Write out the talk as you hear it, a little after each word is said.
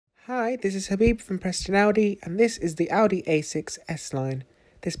Hi, this is Habib from Preston Audi, and this is the Audi A6 S line.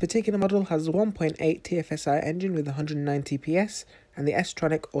 This particular model has a 1.8 TFSI engine with 190 PS and the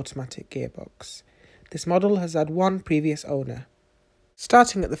S-tronic automatic gearbox. This model has had one previous owner.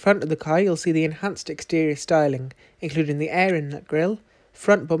 Starting at the front of the car, you'll see the enhanced exterior styling, including the air inlet grille,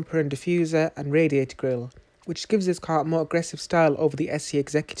 front bumper and diffuser, and radiator grille, which gives this car a more aggressive style over the SE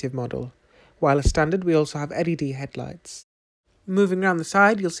Executive model. While as standard, we also have LED headlights. Moving around the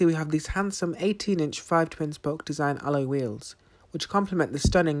side, you'll see we have these handsome 18-inch 5 twin-spoke design alloy wheels, which complement the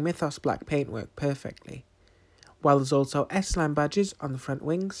stunning Mythos Black paintwork perfectly. While there's also S-line badges on the front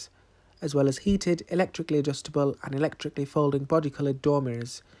wings, as well as heated, electrically adjustable and electrically folding body-coloured door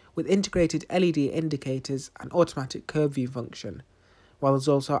mirrors with integrated LED indicators and automatic curve view function, while there's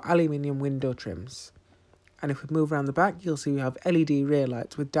also aluminium window trims. And if we move around the back, you'll see we have LED rear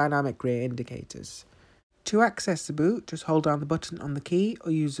lights with dynamic rear indicators. To access the boot, just hold down the button on the key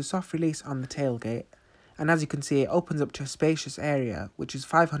or use the soft release on the tailgate. And as you can see, it opens up to a spacious area, which is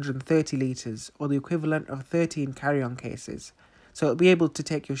 530 litres or the equivalent of 13 carry-on cases, so it'll be able to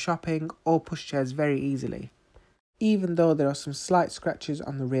take your shopping or pushchairs very easily. Even though there are some slight scratches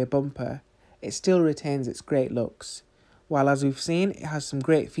on the rear bumper, it still retains its great looks, while as we've seen, it has some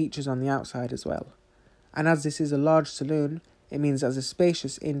great features on the outside as well. And as this is a large saloon, it means there's a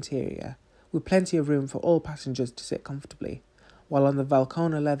spacious interior, with plenty of room for all passengers to sit comfortably, while on the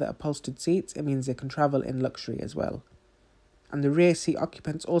Valcona leather upholstered seats it means they can travel in luxury as well. And the rear seat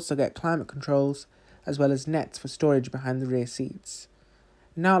occupants also get climate controls, as well as nets for storage behind the rear seats.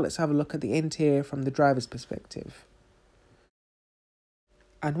 Now let's have a look at the interior from the driver's perspective.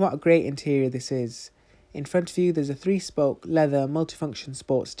 And what a great interior this is. In front of you there's a 3-spoke leather multifunction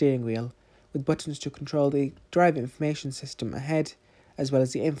sport steering wheel, with buttons to control the driver information system ahead, as well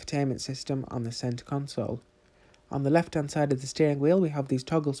as the infotainment system on the centre console. On the left hand side of the steering wheel we have these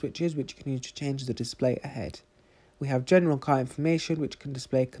toggle switches which you can use to change the display ahead. We have general car information which can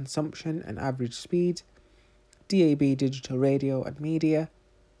display consumption and average speed, DAB digital radio and media,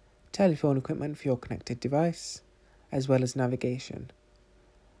 telephone equipment for your connected device, as well as navigation.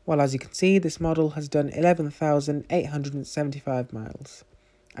 While as you can see, this model has done 11,875 miles,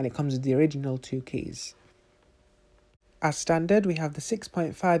 and it comes with the original 2 keys. As standard, we have the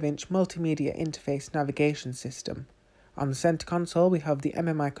 6.5-inch multimedia interface navigation system. On the centre console, we have the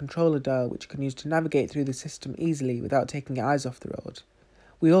MMI controller dial which you can use to navigate through the system easily without taking your eyes off the road.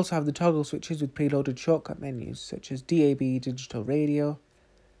 We also have the toggle switches with preloaded shortcut menus such as DAB digital radio,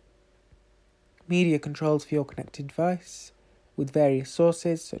 media controls for your connected device, with various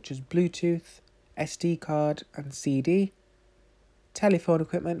sources such as Bluetooth, SD card and CD, telephone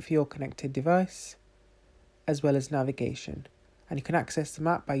equipment for your connected device, as well as navigation, and you can access the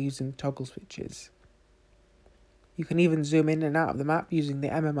map by using the toggle switches. You can even zoom in and out of the map using the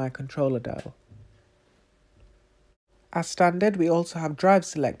MMI controller dial. As standard, we also have Drive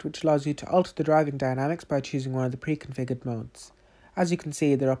Select, which allows you to alter the driving dynamics by choosing one of the pre-configured modes. As you can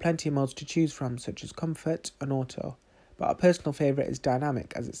see, there are plenty of modes to choose from, such as Comfort and Auto, but our personal favourite is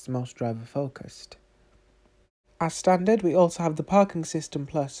Dynamic as it's the most driver focused. As standard, we also have the Parking System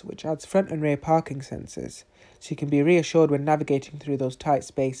Plus, which adds front and rear parking sensors, so you can be reassured when navigating through those tight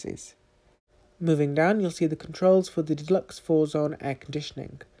spaces. Moving down, you'll see the controls for the Deluxe 4-zone air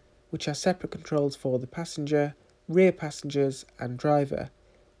conditioning, which has separate controls for the passenger, rear passengers and driver,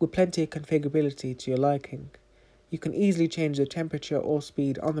 with plenty of configurability to your liking. You can easily change the temperature or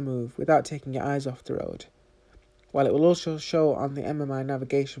speed on the move without taking your eyes off the road, while it will also show on the MMI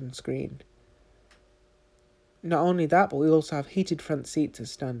navigation screen. Not only that, but we also have heated front seats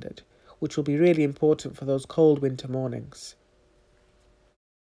as standard, which will be really important for those cold winter mornings.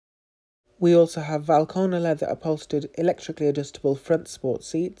 We also have Valcona leather upholstered electrically adjustable front sport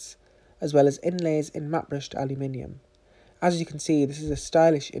seats, as well as inlays in matte brushed aluminium. As you can see, this is a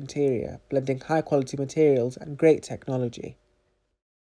stylish interior, blending high quality materials and great technology.